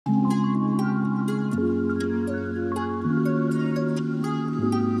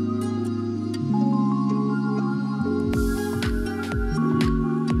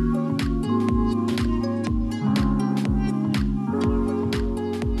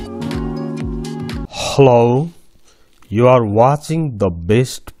Hello, you are watching The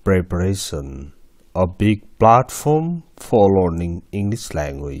Best Preparation, a big platform for learning English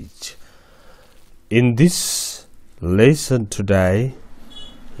language. In this lesson today,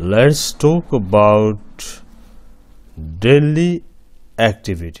 let's talk about daily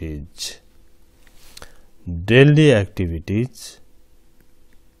activities. Daily activities.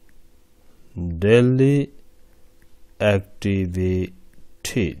 Daily activities.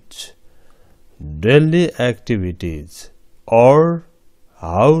 Daily activities, or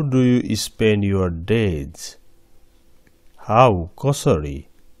how do you spend your days? How कसरी?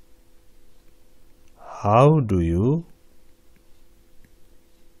 How do you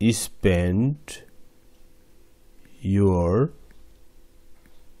spend your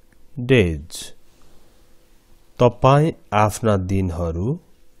days? तपाई आफ्ना दिनहरू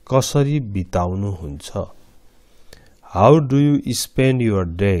कसरी बिताउनुहुन्छ? How do you spend your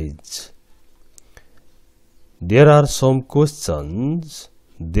days? There are some questions.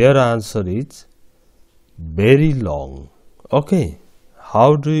 Their answer is very long. Okay,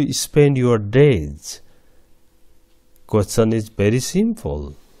 how do you spend your days? Question is very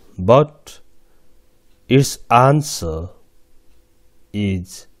simple, but its answer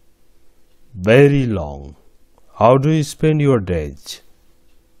is very long. How do you spend your days?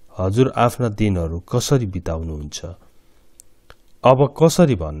 हजुर आफ्ना दिनहरू कसरी बिताउनुहुन्छ? अब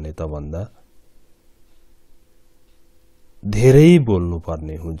कसरी भन्ने त भन्दा धेरै बोल्नु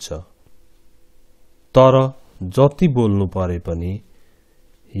पर्ने हुन्छ, तर जति बोल्नु परे पनि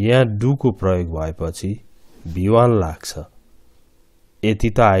यहाँ डु को प्रयोग भएपछि विवान लाग्छ। यति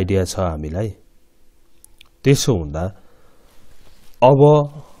त आइडिया छ हामीलाई। त्यसो हुँदा अब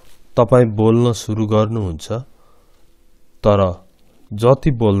तपाई बोल्न सुरु गर्नुहुन्छ, तर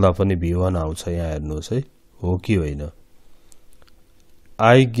जति बोल्दा पनि विवान आउँछ। यहाँ हेर्नुहोस् है, हो कि होइन?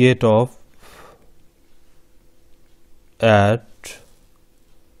 I get up at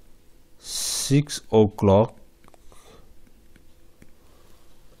 6 o'clock.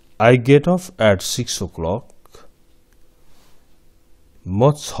 I get up at 6 o'clock.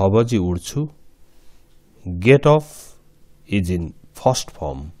 म 6 बजी उठ्छु. Get up is in first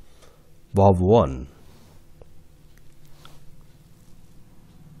form, verb 1.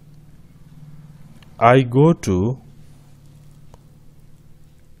 I go to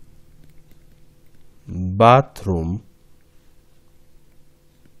bathroom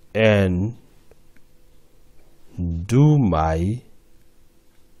and do my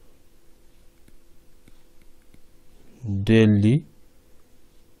daily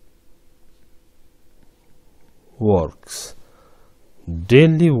works.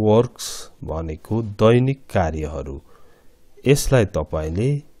 Daily works भनेको दैनिक कार्यहरू। यसलाई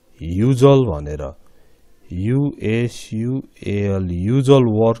तपाईले usual भनेर USUAL usual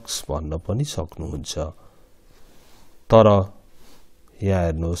works भन्न पनि सक्नुहुन्छ। तर यहाँ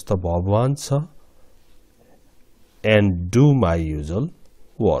हेर्नुहोस् त verb 1 छ and do my usual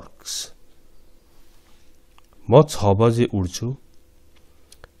works। म 6 बजे उठ्छु,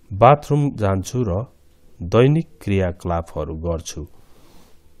 बाथरुम जान्छु र दैनिक क्रियाकलापहरू गर्छु।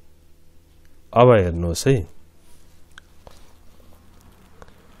 अब हेर्नुहोस् है,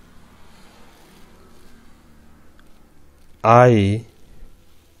 I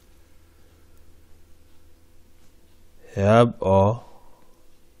have a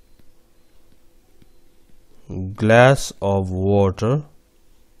glass of water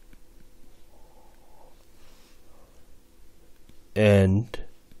and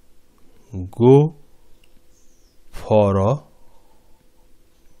go for a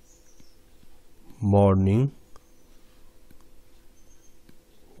morning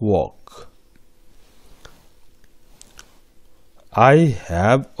walk. I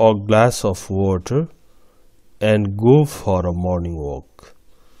have a glass of water and go for a morning walk.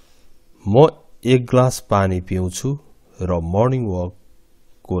 म एक ग्लास पानी पिउँछु र मर्निङ वक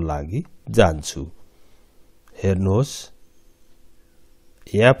को लागि जान्छु। हेर्नुहोस्,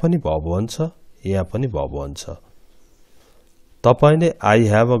 यहाँ पनि verb 1 छ, यहाँ पनि verb 1 छ। तपाईले I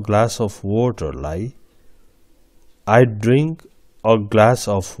have a glass of water लाई I drink a glass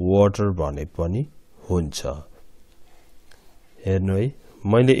of water भने पनि हुन्छ। हेर्नु है,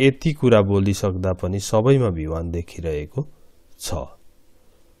 मैले यति कुरा बोलिसक्दा पनि सबैमा विवान देखिरहेको छ।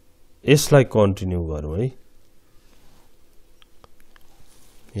 यसलाई कन्टिन्यू गरौँ है।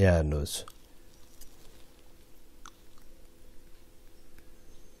 यहाँ हेर्नुहोस्,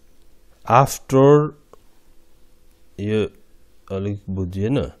 आफ्टर, यो अलिक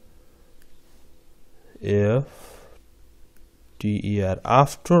बुझिएन, AFTER,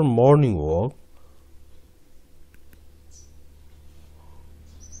 after morning walk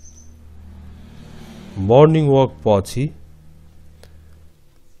morning walk पछि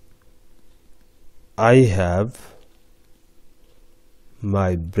I have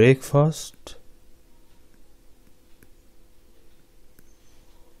my breakfast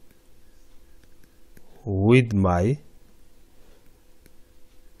with my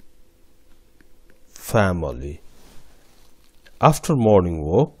family. After morning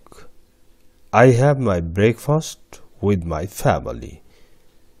walk, I have my breakfast with my family.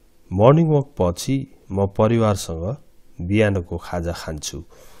 Morning walk पछि म परिवारसँग बिहानको खाजा खान्छु.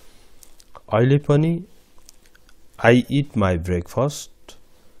 अहिले पनि I eat my breakfast,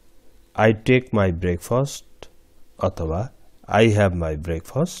 I take my breakfast अथवा I have my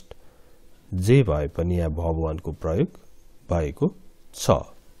breakfast जे भए पनि यहाँ भवनको प्रयोग भएको छ.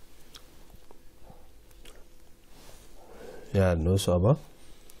 यहाँ हेर्नुहोस् अब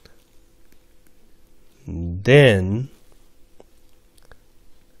then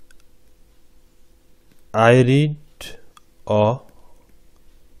I read a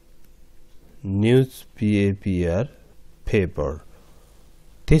newspaper paper.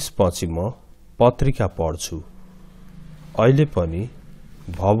 त्यसपछि म पत्रिका पढ्छु. अहिले पनि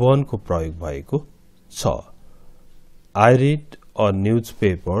भवनको प्रयोग भएको छ. I read a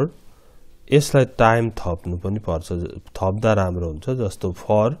newspaper. यसलाई टाइम थप्नु पनि पर्छ. थप्दा राम्रो हुन्छ. जस्तो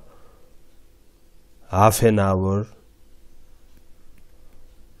for half an hour,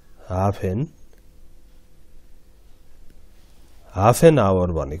 half an hour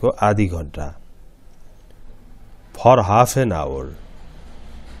भनेको आधी घण्टा. For half an hour.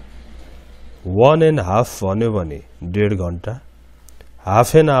 1.5 भन्यो भने 1.5 घण्टा.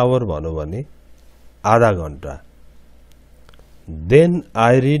 Half an hour भन्यो भने आधा घण्टा. Then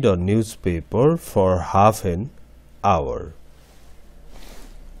I read a newspaper for half an hour.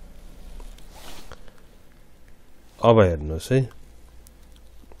 अब हेर्नुहोस् है.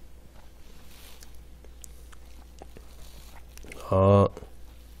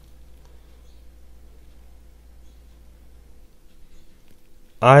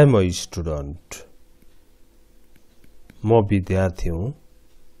 I am a student. म विद्यार्थी हुँ.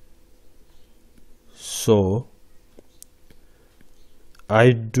 So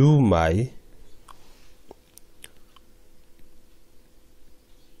I do my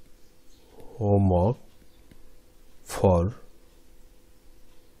homework for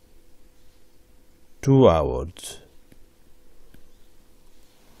 2 hours.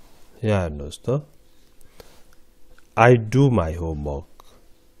 यहाँ हेर्नुहोस् त. I do my homework.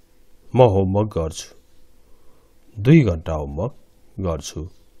 म होमवर्क गर्छु. 2 घण्टा होमवर्क गर्छु.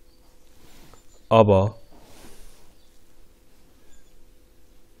 अब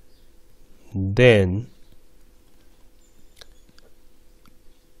then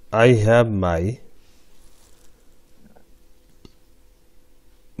I have my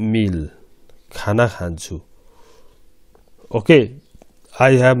meal. खाना खान्छु. Okay,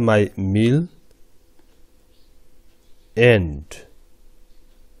 I have my meal and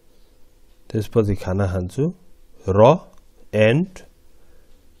त्यसपछि खाना खान्छु र and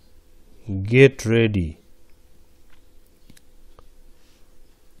get ready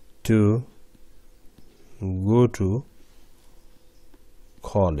to go to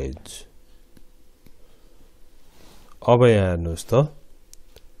college. अब यहाँ हेर्नुहोस् त.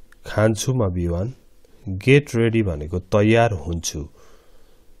 खान्छुमा विवान, get ready भनेको तयार हुन्छु.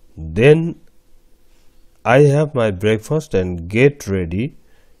 Then I have my breakfast and get ready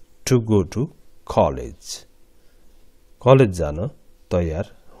to go to college. College जान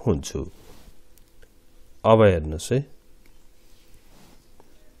तयार हुन्छु. अब हेर्नुहोस् है.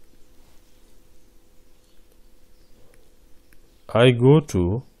 I go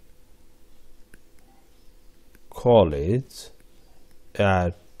to college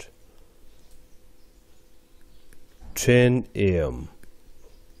at 10 AM.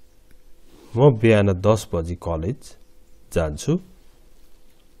 म बिहान 10 बजी कलेज जान्छु.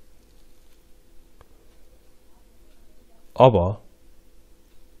 अब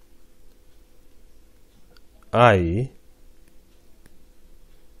I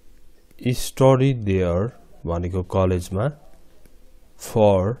study there भनेको कलेजमा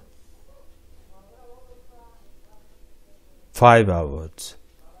for 5 hours.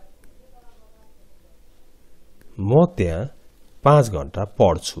 म त्यहाँ 5 घण्टा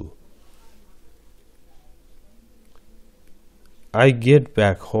पढ्छु. I get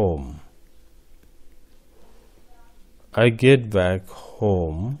back home. I get back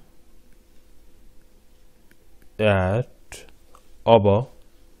home at अब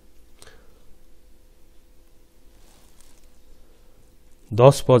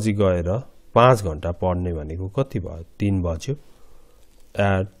 10 बजी गएर 5 घण्टा पढ्ने भनेको कति भयो? 3 बज्यो.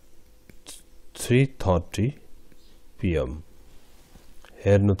 At 3:30 PM.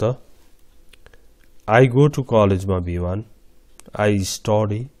 हेर्नु त I go to college मा B1 I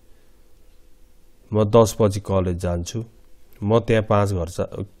study म 10 बजी कलेज जान्छु म त्यहाँ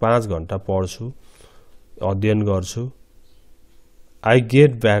 5 घण्टा पढ्छु अध्ययन गर्छु I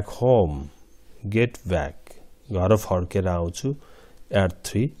get back home get back घर फर्केर आउँछु at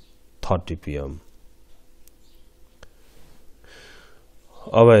 3:30 PM.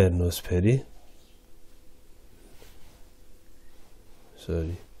 अब हेर्नुहोस् फेरि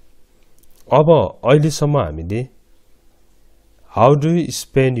अब अहिलेसम्म हामीले How do you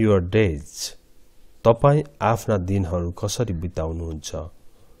spend your days? तपाई आफ्ना दिनहरू कसरी बिताउनुहुन्छ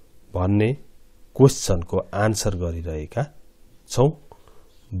भन्ने क्वेशनको आन्सर गरिरहेका छौं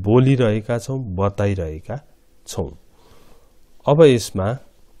बोलिरहेका छौं बताइरहेका छौं अब यसमा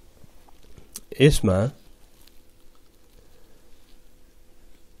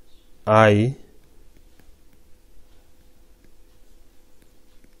I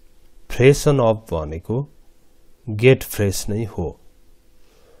freshen up भनेको get fresh नै हो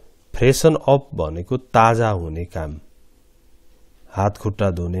freshen up भनेको ताजा हुने काम हात खुट्टा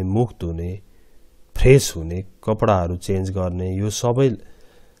धुने मुख धुने फ्रेश हुने कपडाहरू चेन्ज गर्ने यो सबै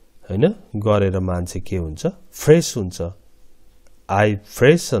हैन गरेर मान्छे के हुन्छ फ्रेश हुन्छ I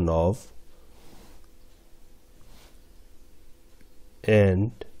freshen up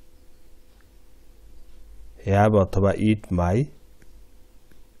and have अथवा eat my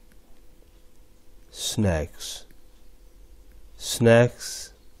snacks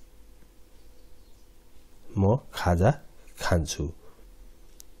म खाजा खान्छु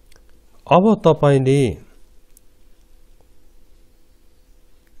अब तपाईले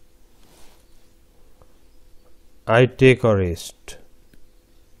I take a rest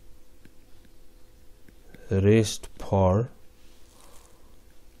for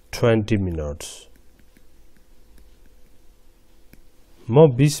 20 minutes म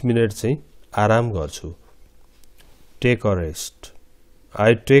 20 मिनेट चाहिँ आराम गर्छु take a rest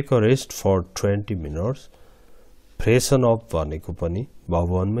I take a rest for 20 minutes freshen up भनेको पनि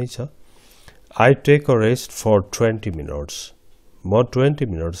भवनमै छ I take a rest for 20 minutes म 20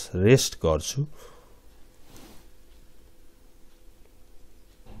 minutes रेस्ट गर्छु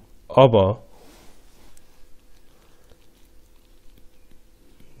अब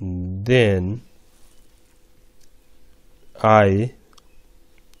then I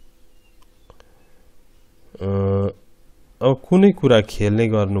अब कुनै कुरा खेल्ने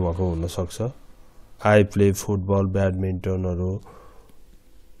गर्नु भएको हुन सक्छ I play football badminton or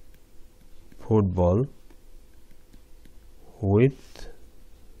football with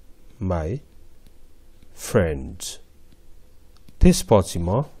my friends त्यसपछि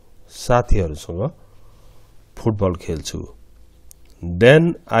म साथीहरुसँग फुटबल खेल्छु Then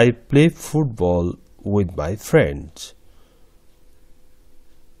I play football with my friends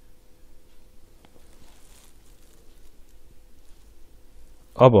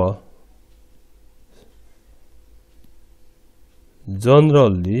अब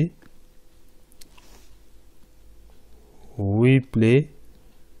generally we play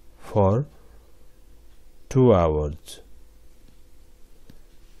for 2 hours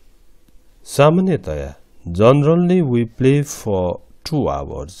सामान्यतया generally we play for 2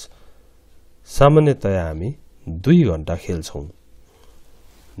 hours सामान्यतया हामी 2 घण्टा खेल्छौं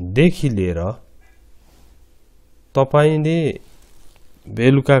देखि लिएर तपाईले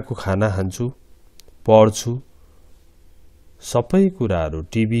बेलुकाको खाना खान्छु पढ्छु सबै कुराहरु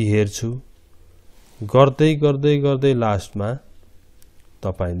टिभी हेर्छु गर्दै गर्दै गर्दै लास्टमा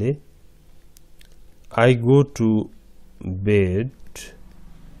तपाईले I go to bed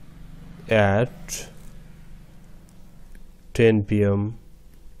at 10 PM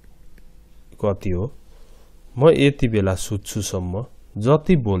कति हो म यति बेला सुत्छु सम्म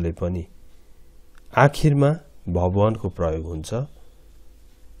जति बोले पनि आखिरमा भवनको प्रयोग हुन्छ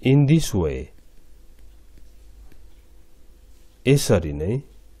In this way यसरी नै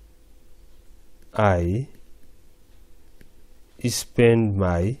I spend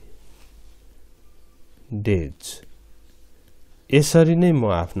my days यसरी नै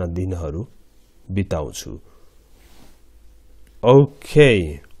म आफ्ना दिनहरु बिताउँछु ओके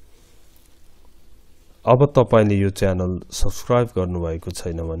अब तपाईले यो च्यानल सब्स्क्राइब गर्नुभएको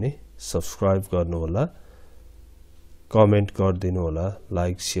छैन भने सब्स्क्राइब गर्नु होला कमेन्ट गर्दिनु होला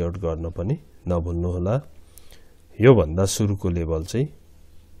लाइक शेयर गर्न पनि नभुल्नु होला यो भन्दा सुरुको लेभल चाहिँ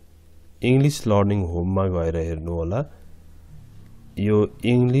इंग्लिश लर्निङ होम मा गएर हेर्नु होला यो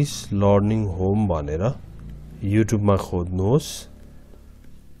इंग्लिश लर्निङ होम भनेर युट्युब मा खोज्नुहोस्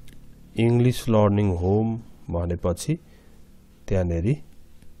इंग्लिश लर्निङ होम भनेपछि त्यहाँनेरि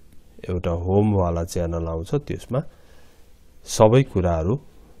एउटा होम वाला च्यानल आउँछ त्यसमा सबै कुराहरु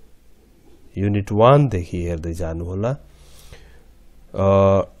युनिट 1 देखि हेर्दै जानु होला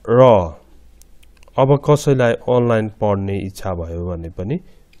र अब कसैलाई अनलाइन पढ्ने इच्छा भयो भने पनि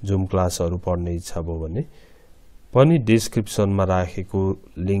जुम क्लासहरु पढ्ने इच्छा भयो भने पनि डिस्क्रिप्सनमा राखेको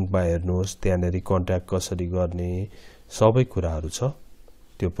लिंकमा हेर्नुहोस् त्यहाँनेरि कन्ट्याक्ट कसरी गर्ने सबै कुराहरु छ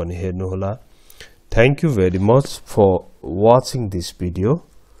त्यो पनि हेर्नु होला Thank you very much for watching this video.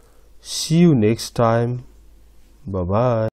 See you next time. Bye bye.